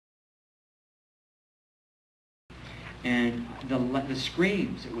And the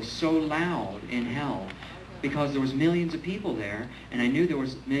screams, it was so loud in hell because there was millions of people there, and I knew there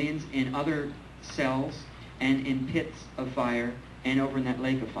was millions in other cells and in pits of fire and over in that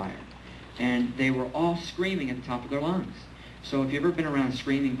lake of fire. And they were all screaming at the top of their lungs. So if you've ever been around a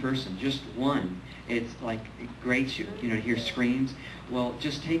screaming person, just one, it's like, it grates you, to hear screams. Well,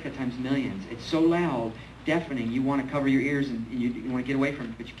 just take that times millions. It's so loud, deafening, you want to cover your ears and you want to get away from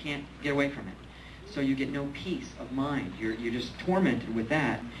it, but you can't get away from it. So you get no peace of mind. You're just tormented with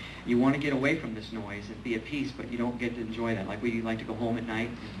that. You want to get away from this noise and be at peace, but you don't get to enjoy that. Like we like to go home at night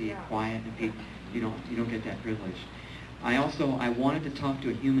and be quiet and peace. You don't get that privilege. I wanted to talk to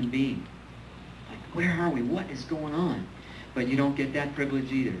a human being. Like, where are we? What is going on? But you don't get that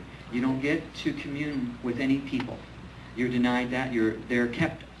privilege either. You don't get to commune with any people. You're denied that. They're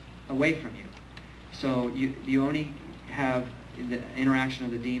kept away from you. So you only have the interaction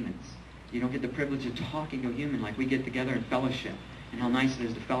of the demons. You don't get the privilege of talking to a human like we get together in fellowship. And how nice it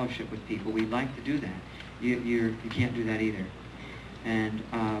is to fellowship with people. We like to do that. You can't do that either. And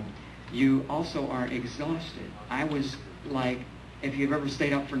you also are exhausted. I was like, if you've ever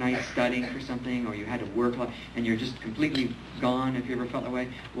stayed up for nights studying for something, or you had to work and you're just completely gone, if you ever felt that way,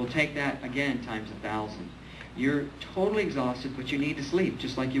 we'll take that again times 1,000. You're totally exhausted, but you need to sleep,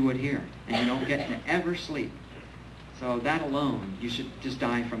 just like you would here. And you don't get to ever sleep. So that alone, you should just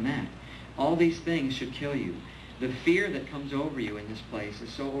die from that. All these things should kill you. The fear that comes over you in this place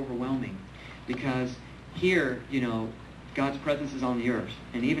is so overwhelming, because here, God's presence is on the earth.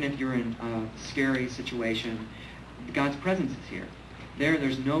 And even if you're in a scary situation, God's presence is here.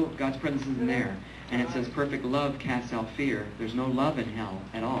 There's no, God's presence isn't there. And it says perfect love casts out fear. There's no love in hell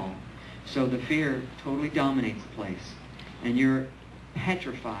at all. So the fear totally dominates the place. And you're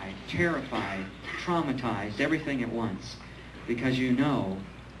petrified, terrified, traumatized, everything at once. Because you know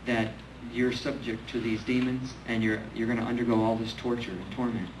that you're subject to these demons and you're going to undergo all this torture and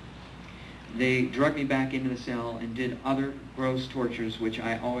torment. They drugged me back into the cell and did other gross tortures, which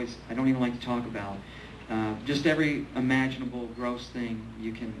I don't even like to talk about. Just every imaginable gross thing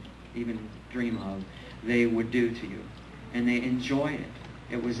you can even dream of, they would do to you. And they enjoyed it.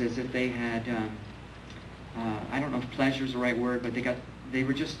 It was as if they had, I don't know if pleasure is the right word, but they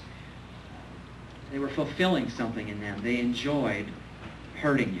were fulfilling something in them. They enjoyed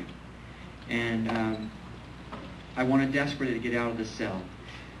hurting you. And I wanted desperately to get out of the cell.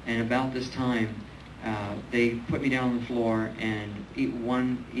 And about this time, they put me down on the floor, and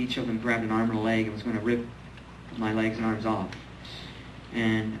each of them grabbed an arm and a leg and was going to rip my legs and arms off.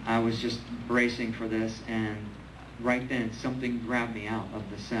 And I was just bracing for this, and right then something grabbed me out of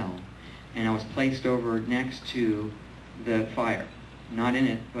the cell. And I was placed over next to the fire. Not in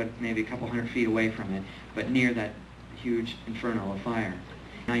it, but maybe a couple hundred feet away from it, but near that huge inferno of fire.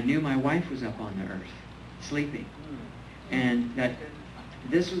 And I knew my wife was up on the earth, sleeping. And that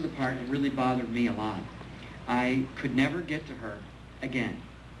this was the part that really bothered me a lot. I could never get to her again,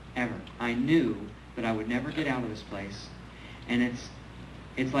 ever. I knew that I would never get out of this place. And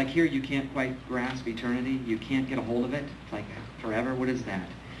it's like here you can't quite grasp eternity. You can't get a hold of it. It's like forever. What is that?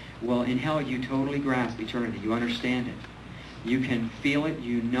 Well, in hell you totally grasp eternity. You understand it. You can feel it.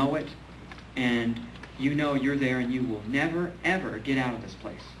 You know it. And you know you're there, and you will never, ever get out of this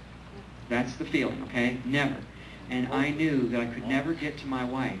place. That's the feeling, okay? Never. And I knew that I could never get to my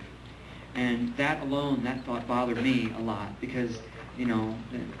wife. And that alone, that thought bothered me a lot, because,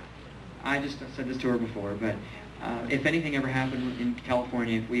 I said this to her before, but if anything ever happened in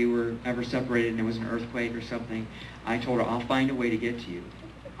California, if we were ever separated and there was an earthquake or something, I told her, I'll find a way to get to you.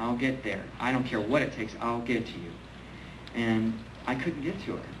 I'll get there. I don't care what it takes. I'll get to you. And I couldn't get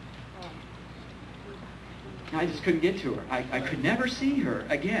to her. I just couldn't get to her. I could never see her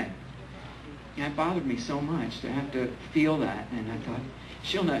again. And it bothered me so much to have to feel that. And I thought,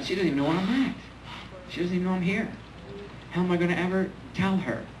 she doesn't even know where I'm at. She doesn't even know I'm here. How am I going to ever tell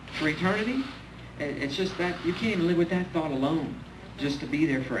her? For eternity? It's just that you can't even live with that thought alone, just to be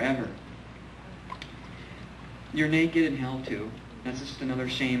there forever. You're naked in hell too. That's just another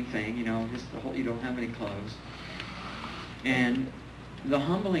shame thing, just the whole, you don't have any clothes. And the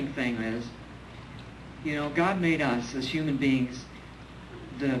humbling thing is, God made us as human beings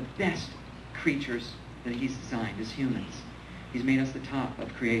the best creatures that He's designed as humans. He's made us the top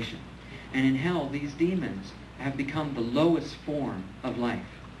of creation. And in hell, these demons have become the lowest form of life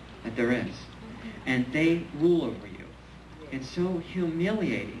that there is. And they rule over you. It's so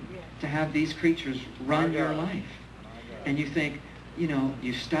humiliating to have these creatures run your life. And you think,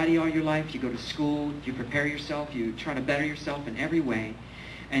 you study all your life, you go to school, you prepare yourself, you try to better yourself in every way.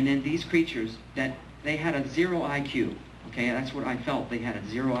 And then these creatures, that they had a 0 IQ. Okay, that's what I felt. They had a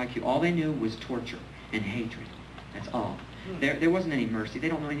 0 IQ. All they knew was torture and hatred. That's all. There wasn't any mercy. They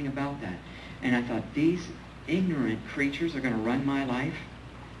don't know anything about that. And I thought, these ignorant creatures are going to run my life?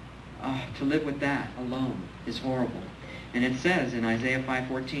 To live with that alone is horrible. And it says in Isaiah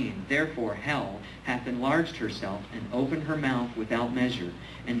 5:14, "Therefore hell hath enlarged herself and opened her mouth without measure,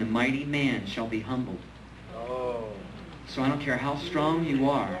 and the mighty man shall be humbled." So I don't care how strong you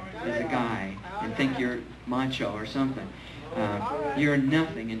are as a guy and think you're macho or something. You're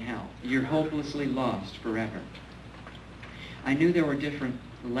nothing in hell. You're hopelessly lost forever. I knew there were different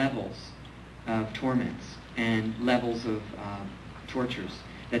levels of torments and levels of tortures,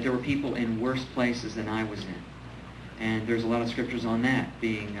 that there were people in worse places than I was in. And there's a lot of scriptures on that,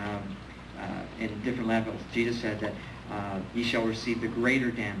 being in different levels. Jesus said that ye shall receive the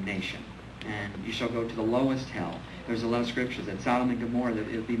greater damnation, and you shall go to the lowest hell. There's a lot of scriptures that Sodom and Gomorrah, that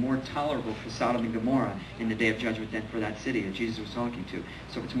it would be more tolerable for Sodom and Gomorrah in the day of judgment than for that city that Jesus was talking to.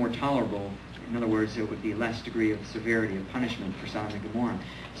 So if it's more tolerable, in other words, it would be less degree of severity of punishment for Sodom and Gomorrah.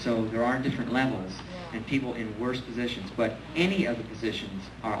 So there are different levels and people in worse positions, but any of the positions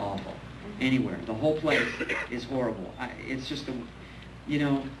are awful. Anywhere. The whole place is horrible. It's just,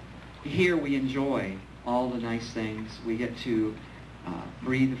 here we enjoy all the nice things. We get to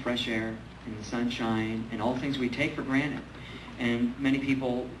breathe the fresh air and the sunshine and all the things we take for granted. And many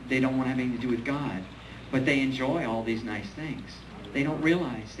people, they don't want to have anything to do with God, but they enjoy all these nice things. They don't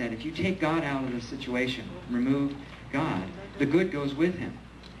realize that if you take God out of the situation, remove God, the good goes with him.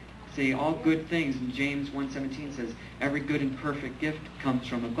 See, all good things, in James 1:17 says, every good and perfect gift comes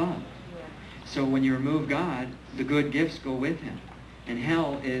from above. So when you remove God, the good gifts go with him. And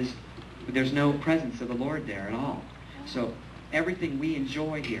hell is, there's no presence of the Lord there at all. So everything we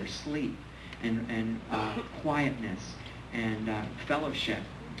enjoy here, sleep and quietness and fellowship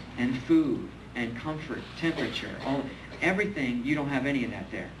and food and comfort, temperature, everything, you don't have any of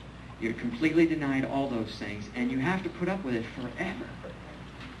that there. You're completely denied all those things, and you have to put up with it forever.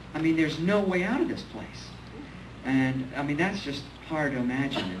 I mean, there's no way out of this place. And, I mean, that's just hard to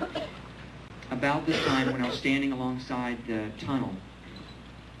imagine. About this time when I was standing alongside the tunnel,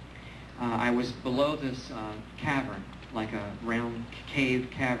 I was below this cavern, like a round cave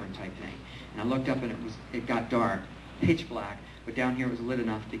cavern type thing. And I looked up and it got dark, pitch black, but down here it was lit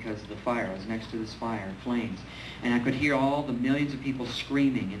enough because of the fire. I was next to this fire, flames. And I could hear all the millions of people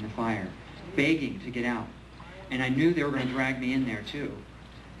screaming in the fire, begging to get out. And I knew they were going to drag me in there too.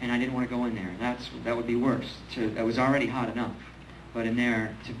 And I didn't want to go in there. That would be worse. It was already hot enough. But in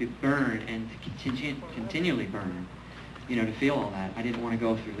there, to be burned and to continually burn, to feel all that, I didn't want to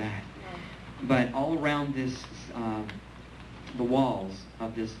go through that. But all around this, the walls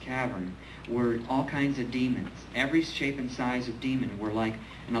of this cavern were all kinds of demons. Every shape and size of demon were like,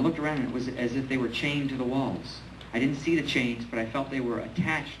 and I looked around and it was as if they were chained to the walls. I didn't see the chains, but I felt they were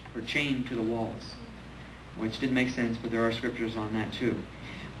attached or chained to the walls, which didn't make sense, but there are scriptures on that too.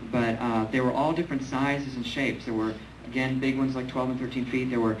 But they were all different sizes and shapes. There were, again, big ones like 12 and 13 feet.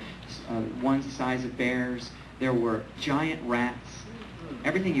 There were ones the size of bears. There were giant rats.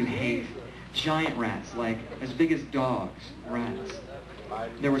 Everything you hate. Giant rats, like as big as dogs, rats.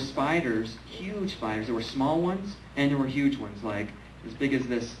 There were spiders, huge spiders. There were small ones, and there were huge ones, like as big as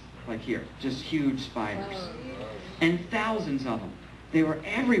this, like here. Just huge spiders. And thousands of them. They were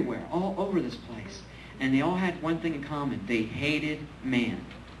everywhere, all over this place. And they all had one thing in common. They hated man.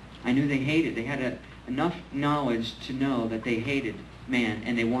 I knew they hated. They had enough knowledge to know that they hated man,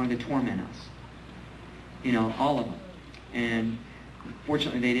 and they wanted to torment us. All of them. And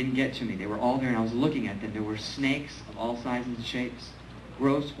fortunately, they didn't get to me. They were all there, and I was looking at them. There were snakes of all sizes and shapes.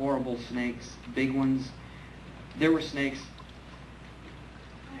 Gross, horrible snakes. Big ones. There were snakes.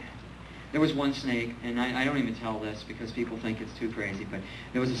 There was one snake, and I don't even tell this because people think it's too crazy, but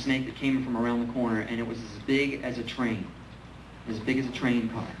there was a snake that came from around the corner, and it was as big as a train. As big as a train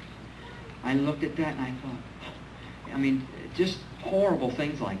car. I looked at that, and I thought, just horrible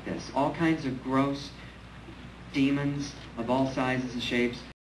things like this. All kinds of gross demons of all sizes and shapes.